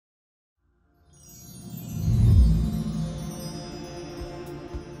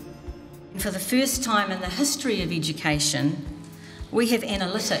For the first time in the history of education, we have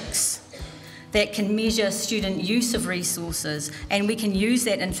analytics that can measure student use of resources, and we can use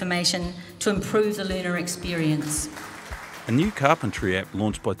that information to improve the learner experience. A new carpentry app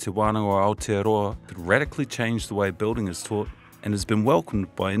launched by Te Wānanga Aotearoa could radically change the way building is taught and has been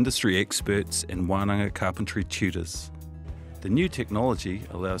welcomed by industry experts and Wānanga carpentry tutors. The new technology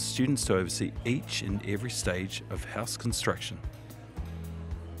allows students to oversee each and every stage of house construction.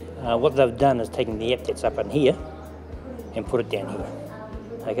 What they've done is taken the app that's up in here and put it down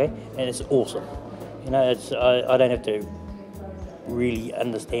here, okay? And it's awesome. You know, I don't have to really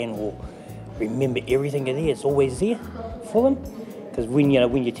understand or remember everything in there. It's always there for them. Because when you're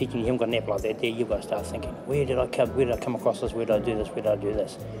teaching, you haven't got an app like that there, you've got to start thinking, where did I come across this? Where did I do this? Where did I do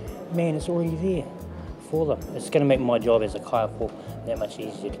this? Man, it's already there for them. It's going to make my job as a kaiako that much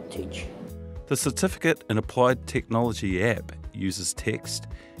easier to teach. The Certificate in Applied Technology app uses text,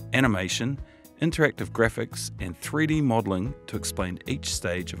 animation, interactive graphics and 3D modelling to explain each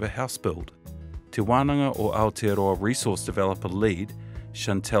stage of a house build. Te Wānanga o Aotearoa resource developer lead,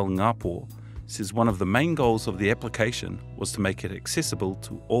 Chantel Ngāpo, says one of the main goals of the application was to make it accessible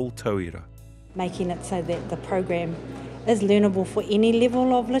to all tauira. Making it so that the program is learnable for any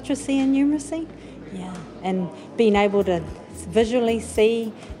level of literacy and numeracy. Yeah, and being able to visually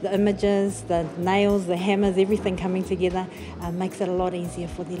see the images, the nails, the hammers, everything coming together makes it a lot easier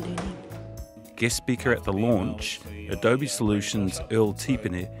for their learning. Guest speaker at the launch, Adobe Solutions Earl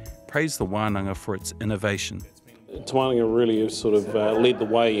Tipene, praised the Wānanga for its innovation. Te Wānanga really has sort of led the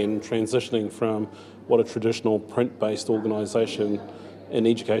way in transitioning from what a traditional print-based organisation in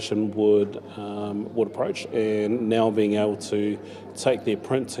education would approach, and now being able to take their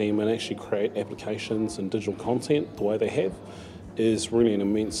print team and actually create applications and digital content the way they have is really an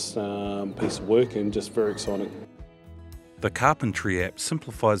immense piece of work and just very exciting. The Carpentry app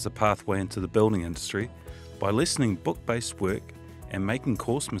simplifies the pathway into the building industry by lessening book-based work and making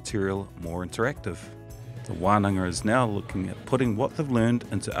course material more interactive. The Wānanga is now looking at putting what they've learned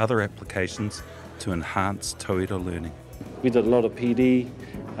into other applications to enhance tauira learning. We did a lot of PD,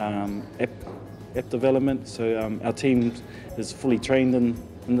 app development, so our team is fully trained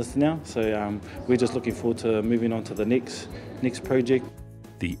in this now, so we're just looking forward to moving on to the next project.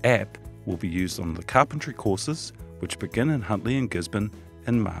 The app will be used on the carpentry courses, which begin in Huntly and Gisborne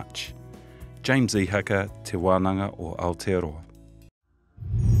in March. James Ihaka, Te Wānanga o Aotearoa.